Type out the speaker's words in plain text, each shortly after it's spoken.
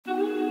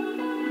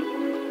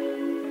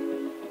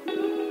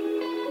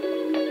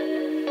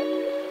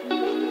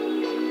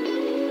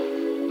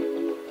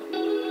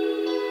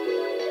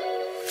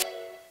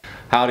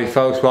Howdy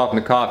folks, welcome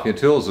to Coffee and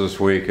Tools this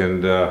week,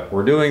 and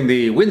we're doing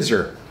the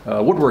Windsor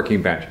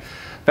woodworking bench.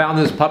 Found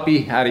this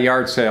puppy at a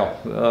yard sale.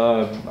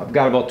 I've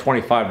got about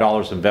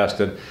 $25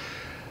 invested.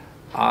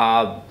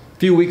 A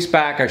few weeks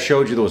back I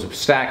showed you there was a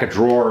stack of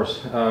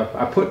drawers.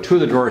 I put two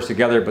of the drawers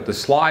together, but the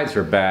slides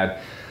are bad.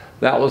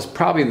 That was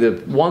probably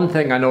the one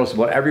thing I noticed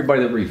about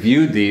everybody that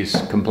reviewed these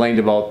complained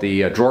about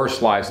the drawer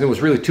slides. And there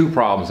was really two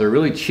problems. They're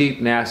really cheap,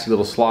 nasty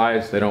little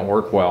slides. They don't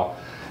work well.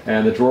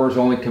 And the drawers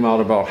only come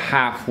out about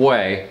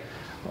halfway.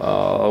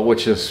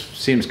 Which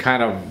seems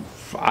kind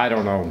of, I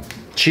don't know,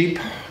 cheap,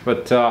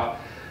 but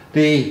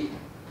the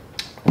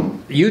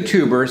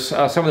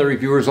YouTubers, some of the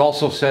reviewers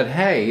also said,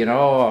 hey, you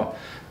know,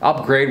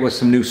 upgrade with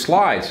some new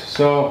slides.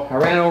 So I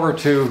ran over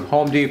to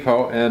Home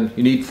Depot, and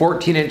you need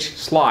 14-inch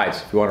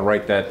slides if you want to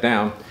write that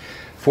down.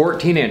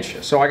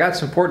 14-inch. So I got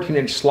some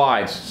 14-inch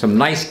slides, some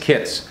nice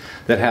kits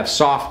that have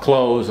soft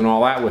close and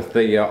all that with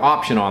the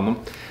option on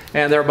them.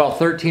 And they're about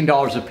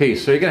 $13 a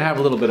piece, so you're gonna have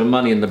a little bit of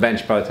money in the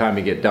bench by the time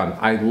you get done.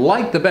 I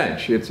like the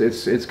bench.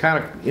 It's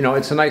kind of, you know,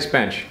 it's a nice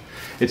bench.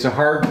 It's a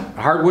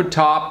hardwood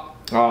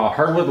top,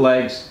 hardwood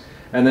legs,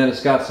 and then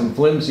it's got some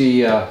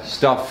flimsy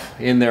stuff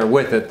in there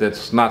with it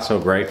that's not so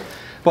great.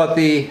 But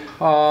the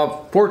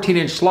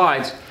 14-inch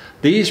slides,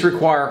 these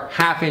require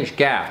half-inch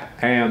gap,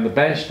 and the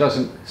bench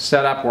doesn't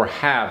set up or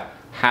have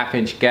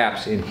half-inch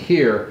gaps in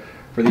here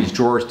for these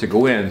drawers to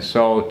go in.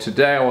 So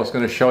today I was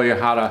going to show you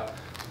how to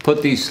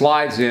put these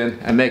slides in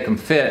and make them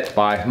fit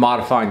by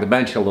modifying the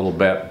bench a little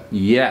bit.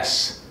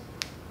 Yes.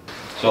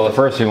 So the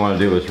first thing I want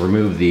to do is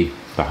remove the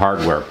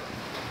hardware,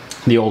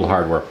 the old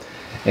hardware.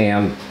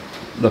 And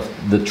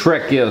the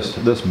trick is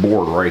this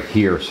board right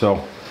here.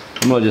 So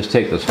I'm going to just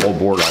take this whole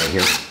board out of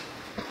here.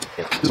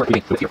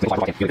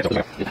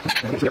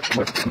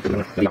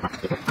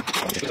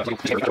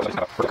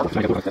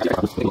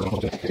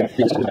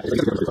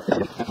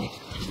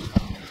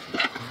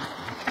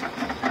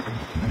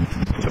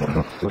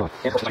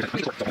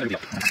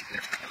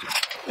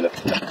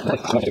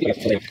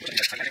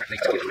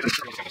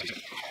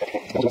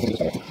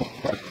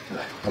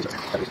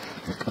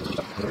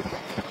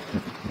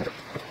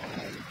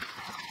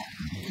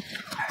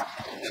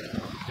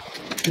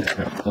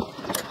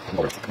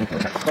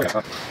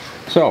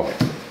 So,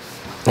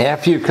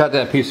 after you cut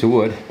that piece of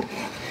wood,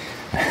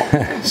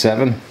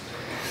 7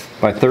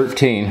 by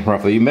 13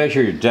 roughly, you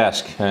measure your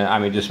desk. I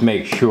mean, just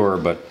make sure,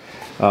 but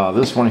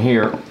this one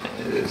here,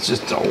 it's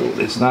just old.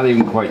 It's not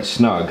even quite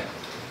snug.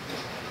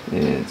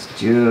 It's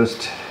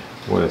just,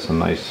 boy, it's a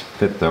nice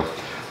fit though.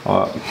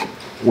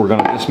 We're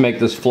gonna just make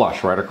this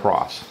flush right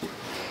across.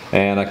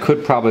 And I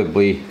could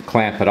probably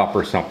clamp it up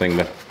or something,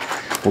 but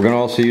we're gonna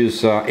also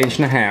use 1.5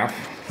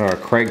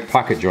 inch Craig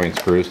pocket joint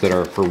screws that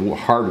are for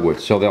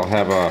hardwood. So they'll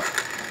have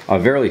a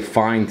very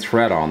fine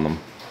thread on them,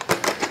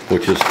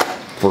 which is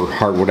for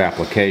hardwood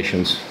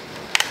applications.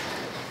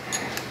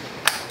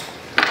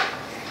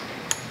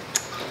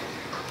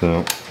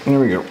 So there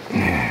we go.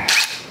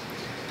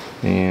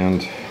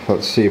 And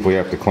let's see if we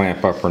have to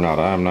clamp up or not.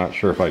 I'm not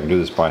sure if I can do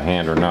this by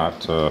hand or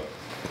not.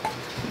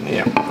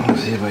 Yeah,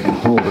 let's see if I can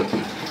hold it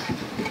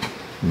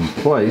in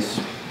place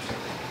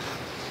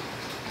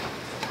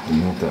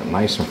and get that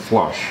nice and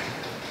flush.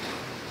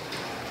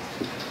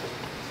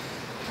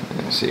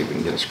 Let's see if we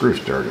can get a screw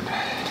started.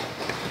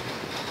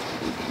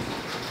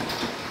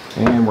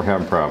 And we're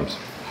having problems.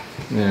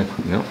 Yeah,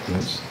 nope,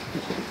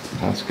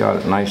 that's got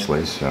it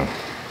nicely. So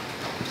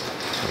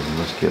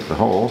let's get the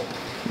hole.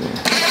 Yeah.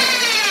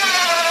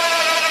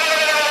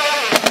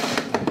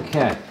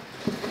 Okay.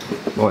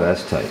 Boy,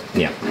 that's tight.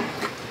 Yeah.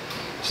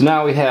 So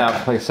now we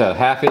have, like I said,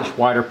 1/2 inch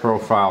wider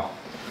profile.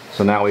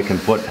 So now we can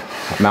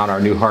mount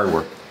our new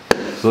hardware.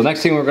 So the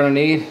next thing we're going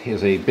to need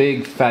is a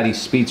big fatty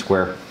speed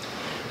square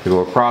to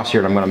go across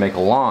here, and I'm going to make a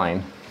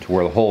line to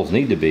where the holes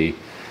need to be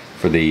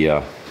for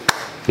the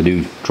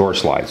new drawer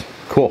slides.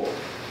 Cool.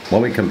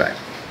 When we come back.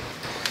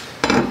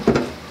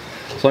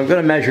 So I'm going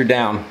to measure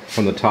down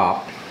from the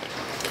top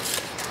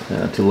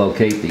to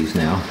locate these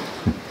now.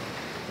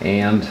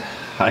 And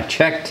I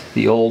checked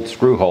the old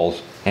screw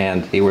holes,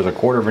 and it was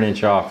 1/4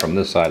 inch off from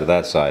this side to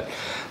that side.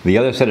 The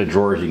other set of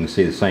drawers, you can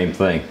see the same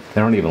thing. They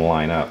don't even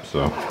line up,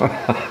 so.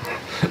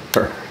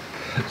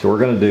 So we're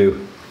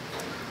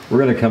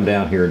gonna come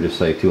down here and just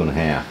say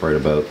 2.5, right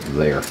about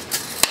there.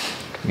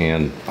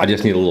 And I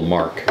just need a little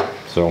mark.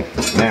 So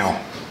now,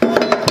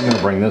 I'm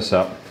gonna bring this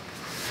up.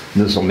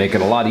 This will make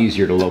it a lot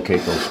easier to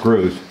locate those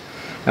screws.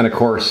 And of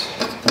course,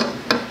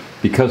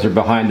 because they're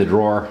behind the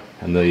drawer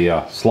and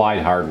the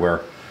slide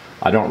hardware,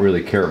 I don't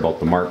really care about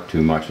the mark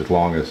too much as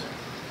long as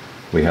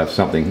we have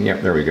something.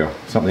 Yep, there we go.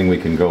 Something we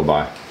can go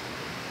by.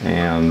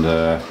 And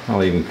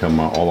I'll even come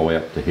all the way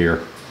up to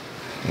here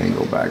and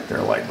go back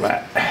there like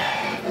that.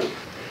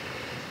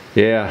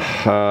 Yeah,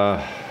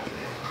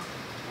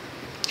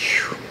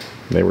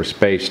 they were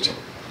spaced.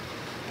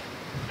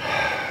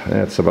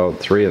 That's about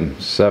 3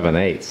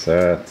 7/8.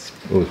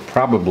 It was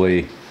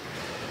probably,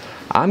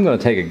 I'm going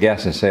to take a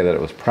guess and say that it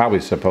was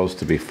probably supposed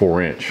to be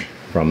 4 inch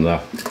from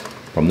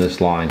this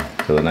line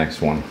to the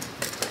next one,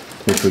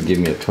 which would give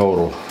me a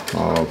total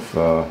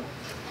of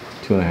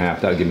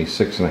 2.5. That would give me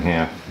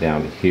 6.5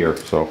 down to here.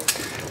 So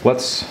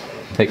let's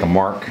take a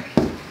mark,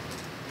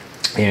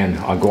 and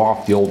I'll go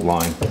off the old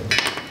line,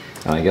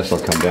 and I guess I'll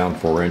come down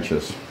 4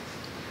 inches.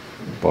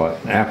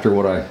 But after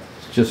what I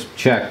just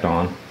checked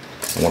on,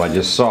 and what I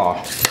just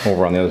saw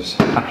over on the other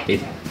side,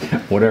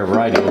 whatever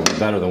I do will be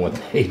better than what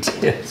they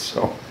did.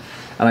 So,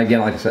 and again,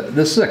 like I said,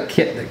 this is a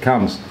kit that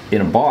comes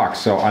in a box,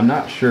 so I'm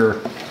not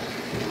sure.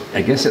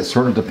 I guess it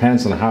sort of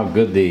depends on how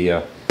good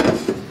the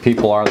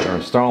people are that are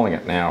installing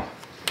it. Now,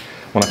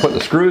 when I put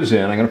the screws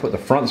in, I'm going to put the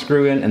front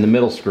screw in and the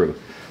middle screw.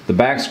 The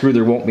back screw,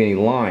 there won't be any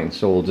line,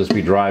 so we'll just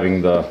be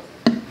driving the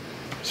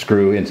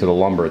screw into the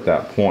lumber at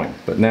that point.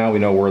 But now we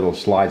know where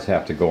those slides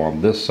have to go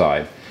on this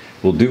side.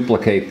 We'll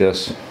duplicate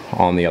this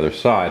on the other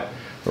side,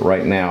 but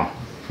right now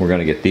we're going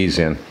to get these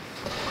in.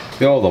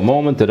 Oh, the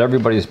moment that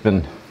everybody's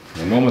been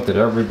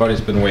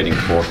waiting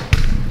for.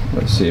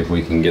 Let's see if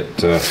we can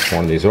get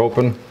one of these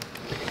open.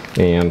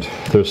 And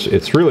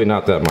it's really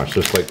not that much.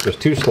 There's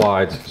 2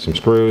 slides, some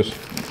screws,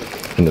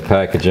 and the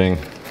packaging.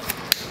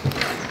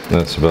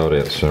 That's about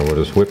it. So we'll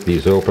just whip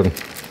these open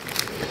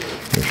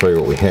and show you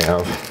what we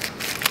have.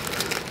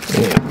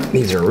 Yeah,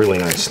 these are really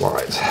nice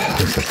slides. At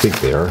least I think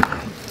they are.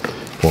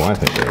 Well, I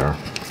think they are.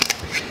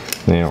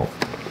 Now,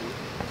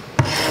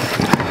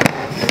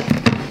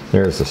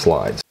 there's the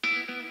slides.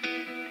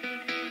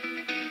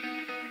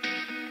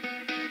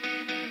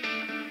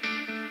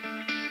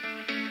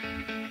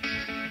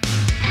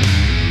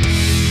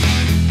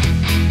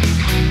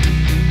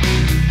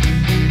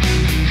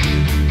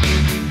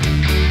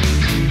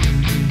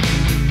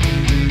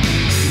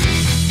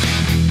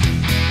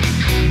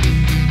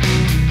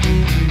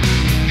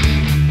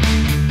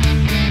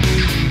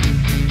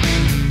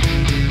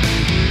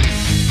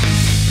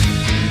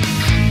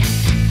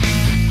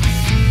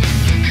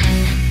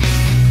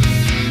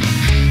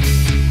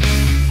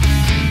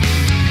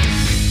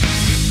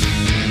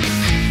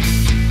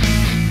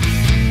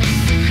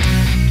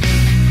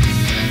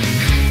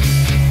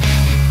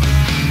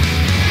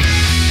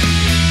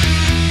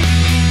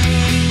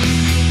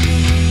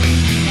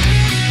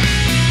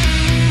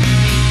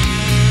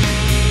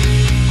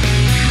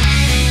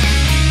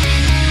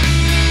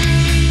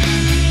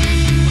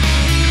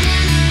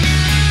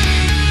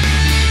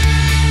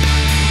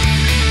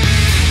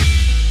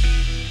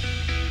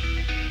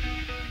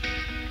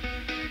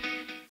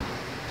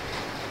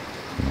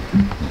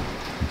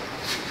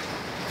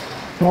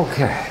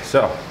 Okay,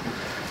 so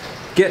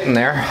getting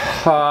there.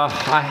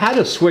 I had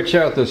to switch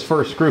out this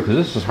first screw because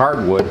this is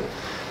hardwood,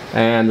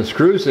 and the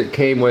screws that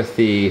came with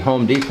the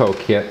Home Depot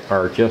kit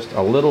are just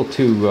a little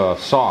too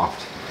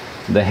soft.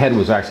 The head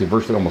was actually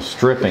virtually almost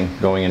stripping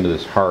going into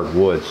this hard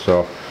wood,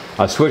 so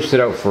I switched it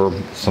out for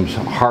some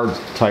hard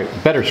type,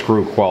 better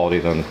screw quality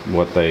than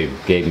what they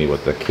gave me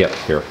with the kit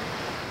here.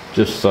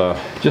 Just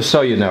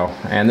so you know.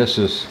 And this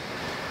is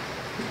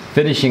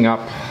finishing up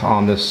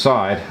on this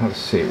side. Let's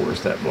see,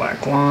 where's that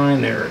black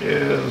line? There it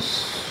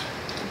is.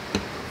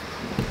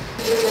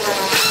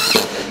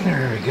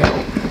 There we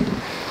go.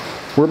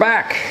 We're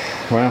back.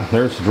 Well,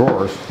 there's the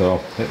drawers,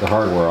 so take the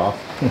hardware off.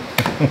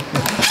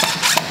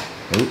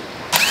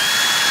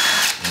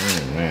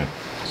 Oh man.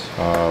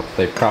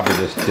 They probably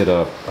just did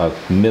a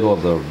middle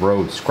of the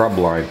road scrub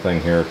line thing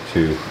here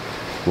to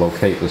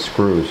locate the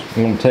screws.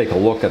 I'm going to take a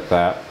look at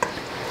that.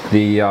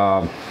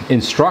 The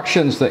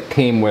instructions that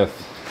came with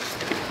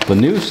the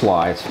new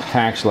slides,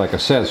 actually, like I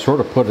said, sort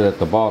of put it at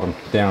the bottom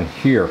down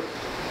here,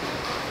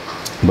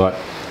 but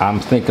I'm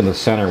thinking the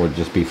center would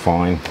just be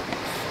fine.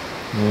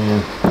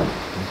 And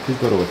if you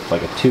go to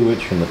like a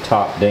 2-inch from the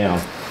top down,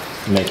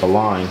 make a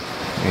line,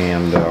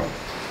 and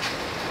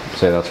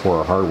say that's where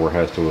our hardware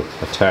has to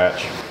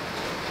attach,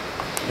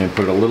 and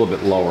put it a little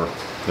bit lower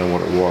than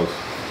what it was.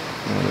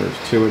 And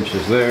there's 2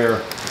 inches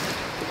there,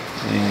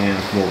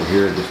 and come over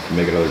here just to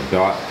make another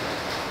dot.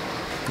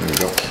 There we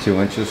go, 2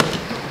 inches.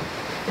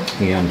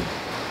 And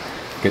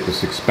get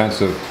this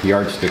expensive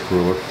yardstick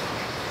ruler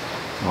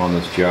on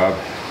this job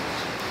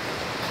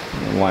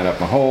and line up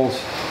my holes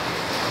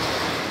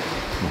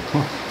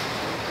like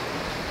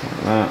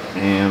that,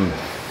 and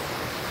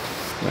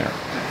there.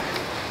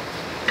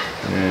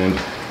 And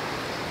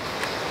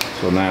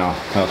so now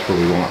that's where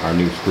we want our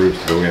new screws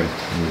to go in.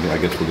 And I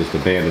guess we'll just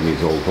abandon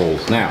these old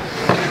holes. Now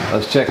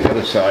let's check the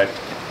other side.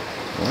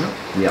 Well,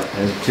 yep,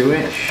 there's a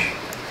 2-inch,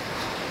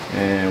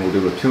 and we'll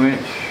do a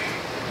 2-inch.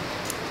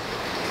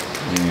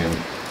 And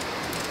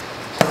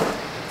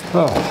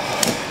oh,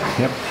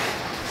 yep.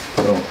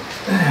 So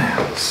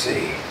let's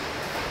see.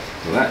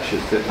 Well, that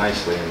should fit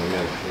nicely in the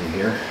middle in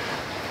here.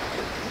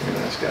 And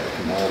that's got to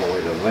come all the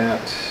way to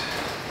that,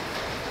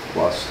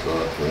 plus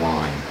the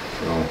line.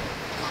 So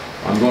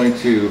I'm going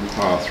to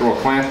throw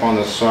a clamp on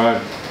this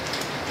side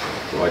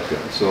like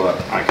that, so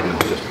that I can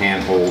just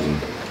hand hold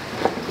and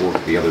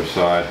work the other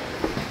side.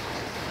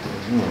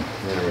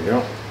 There we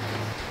go.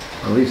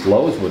 At least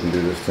Lowe's wouldn't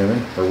do this to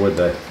me, or would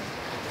they?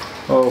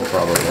 Oh,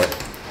 probably.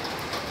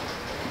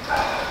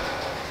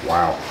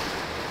 Wow.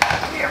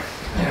 Yeah.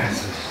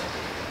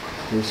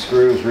 These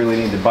screws really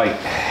need to bite.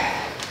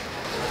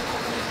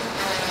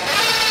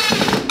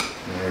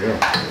 There we go.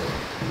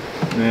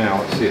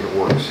 Now let's see if it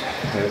works.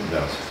 It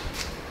does.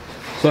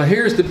 So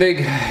here's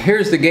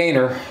the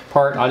gainer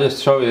part. I'll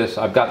just show you this.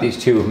 I've got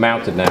these two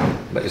mounted now.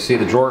 But you see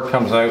the drawer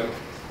comes out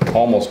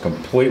almost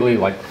completely,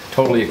 like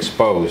totally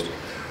exposed.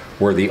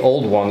 Where the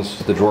old ones,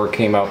 the drawer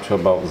came out to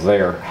about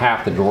there.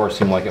 Half the drawer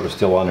seemed like it was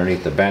still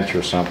underneath the bench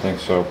or something.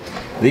 So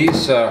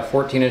these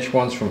 14-inch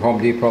ones from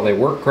Home Depot, they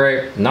work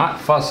great.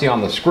 Not fussy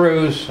on the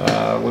screws.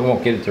 We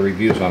won't get into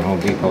reviews on Home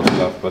Depot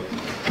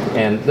stuff,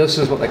 and this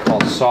is what they call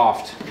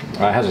soft. It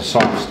has a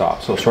soft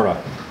stop, so it sort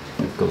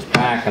of goes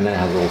back, and then it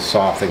has a little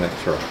soft thing that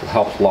sort of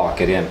helps lock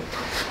it in.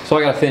 So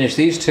I got to finish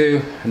these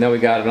two, and then we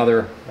got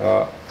another,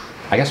 I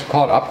guess we'll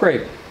call it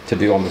upgrade to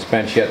do on this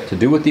bench yet, to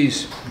do with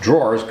these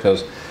drawers,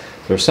 because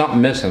there's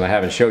something missing I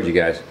haven't showed you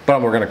guys,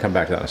 but we're going to come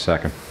back to that in a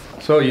second.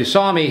 So you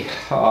saw me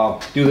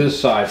do this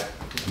side.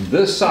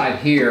 This side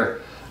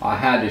here, I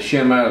had to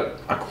shim out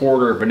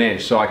 1/4 of an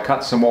inch, so I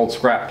cut some old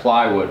scrap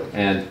plywood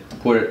and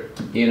put it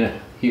in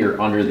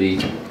here under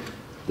the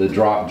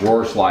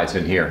drawer slides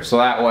in here. So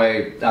that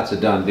way, that's a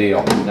done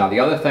deal. Now the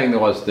other thing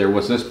there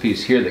was this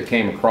piece here that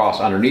came across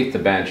underneath the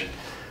bench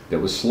that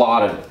was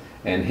slotted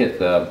and hit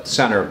the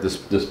center of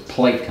this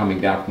plate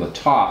coming down from the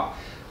top.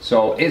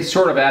 So it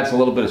sort of adds a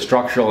little bit of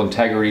structural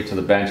integrity to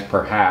the bench,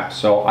 perhaps.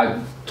 So I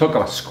took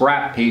a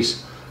scrap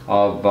piece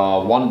of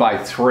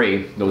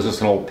 1x3, that was just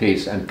an old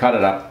piece, and cut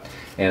it up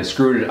and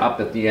screwed it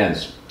up at the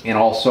ends. And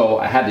also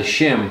I had to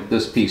shim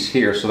this piece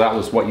here, so that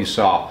was what you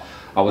saw.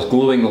 I was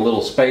gluing the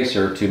little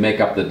spacer to make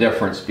up the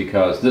difference,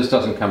 because this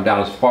doesn't come down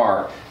as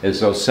far as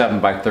those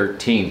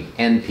 7x13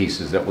 end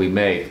pieces that we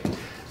made.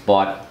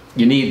 But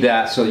you need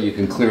that so that you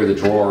can clear the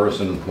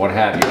drawers and what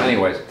have you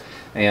anyways.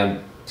 And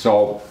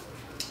so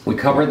we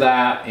covered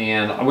that,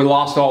 and we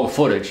lost all the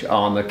footage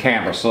on the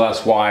camera, so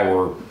that's why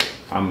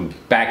I'm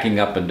backing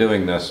up and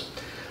doing this.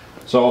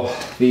 So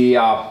the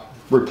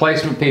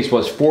replacement piece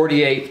was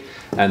 48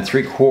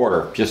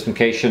 3/4, just in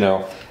case you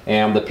know.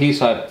 And the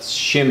piece I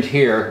shimmed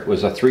here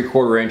was a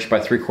 3/4 inch by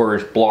 3/4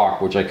 inch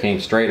block, which I came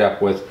straight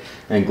up with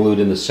and glued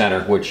in the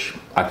center, which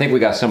I think we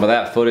got some of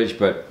that footage,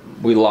 but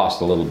we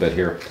lost a little bit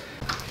here.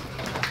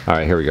 All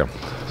right, here we go.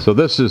 So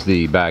this is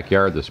the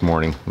backyard this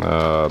morning.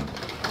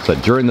 So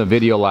during the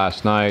video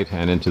last night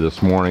and into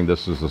this morning,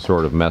 this is the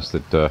sort of mess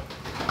that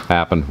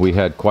happened. We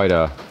had quite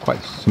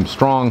some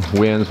strong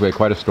winds. We had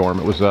quite a storm.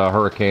 It was a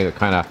hurricane that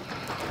kind of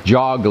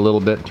jogged a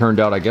little bit. Turned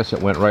out, I guess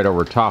it went right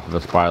over top of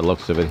us by the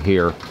looks of it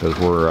here, because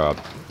we're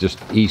just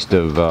east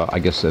of, I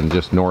guess, and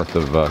just north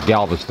of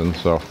Galveston.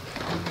 So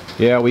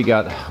yeah, we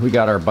got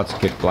our butts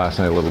kicked last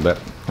night a little bit.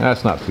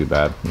 That's not too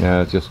bad.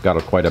 Yeah, it's just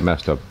got quite a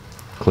mess to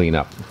clean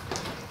up.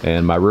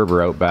 And my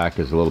river out back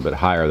is a little bit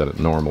higher than it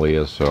normally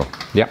is. So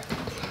yeah.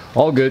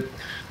 All good.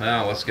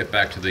 Now let's get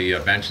back to the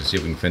bench and see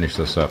if we can finish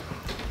this up.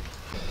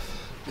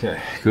 Okay,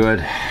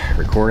 good.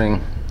 Recording,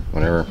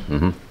 whatever.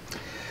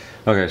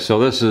 Okay, so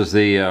this is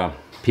the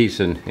piece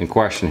in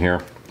question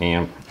here,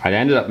 and I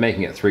ended up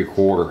making it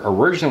 3/4.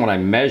 Originally, when I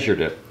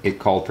measured it, it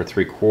called for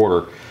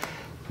 3/4,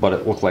 but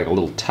it looked like a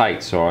little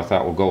tight, so I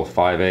thought we'll go with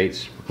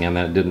 5/8, and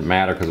then it didn't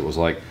matter because it was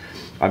like,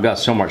 I've got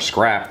so much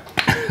scrap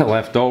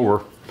left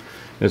over.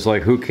 It's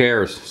like, who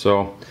cares?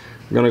 So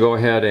I'm gonna go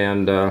ahead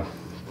and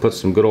put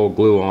some good old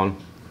glue on.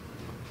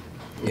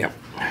 Yep.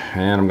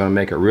 And I'm going to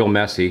make it real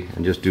messy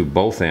and just do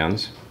both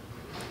ends.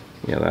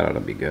 Yeah, that ought to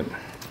be good.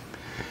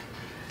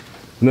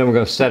 And then we're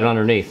going to set it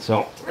underneath.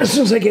 So as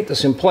soon as I get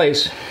this in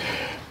place,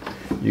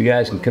 you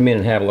guys can come in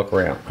and have a look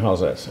around. How's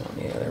that sound?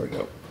 Yeah, there we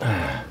go.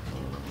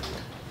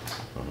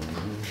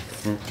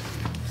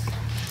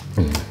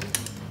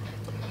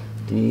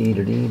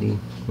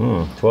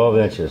 12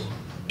 inches.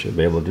 Should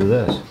be able to do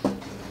this.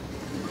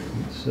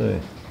 Let's see.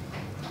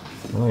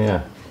 Oh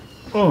yeah.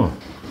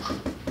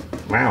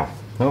 Wow.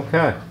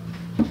 Okay.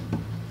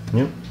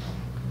 Yep.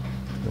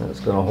 That's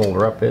going to hold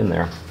her up in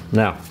there.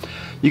 Now,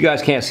 you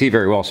guys can't see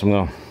very well, so I'm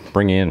going to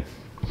bring you in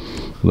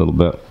a little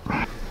bit.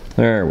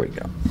 There we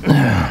go.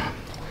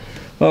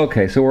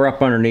 Okay, so we're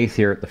up underneath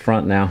here at the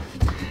front now.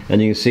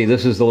 And you can see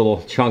this is the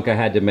little chunk I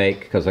had to make,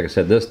 because like I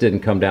said, this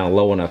didn't come down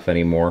low enough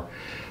anymore.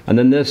 And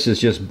then this is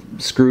just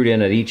screwed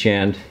in at each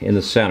end in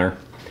the center.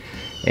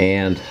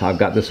 And I've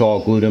got this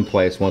all glued in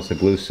place once the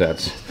glue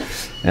sets.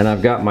 And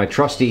I've got my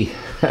trusty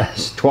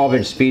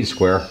 12-inch speed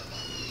square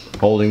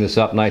holding this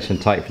up nice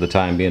and tight for the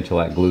time being until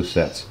that glue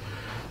sets.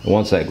 And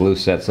once that glue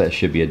sets, that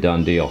should be a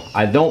done deal.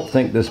 I don't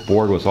think this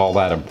board was all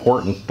that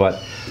important, but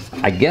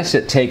I guess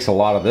it takes a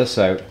lot of this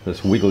out,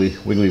 this wiggly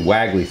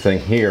waggly thing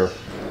here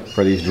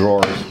for these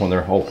drawers when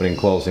they're opening,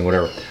 closing,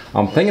 whatever.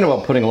 I'm thinking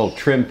about putting a little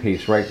trim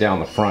piece right down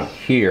the front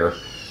here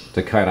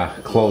to kind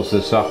of close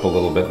this up a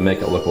little bit and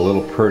make it look a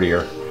little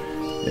prettier.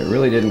 It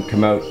really didn't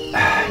come out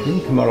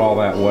all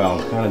that well.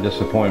 I'm kind of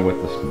disappointed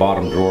with this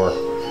bottom drawer.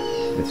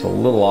 It's a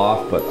little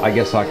off, but I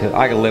guess I could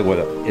live with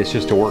it. It's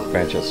just a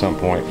workbench at some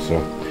point.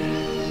 So,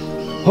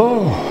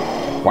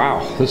 oh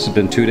wow, this has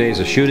been 2 days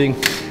of shooting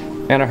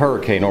and a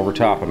hurricane over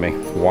top of me.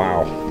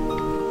 Wow.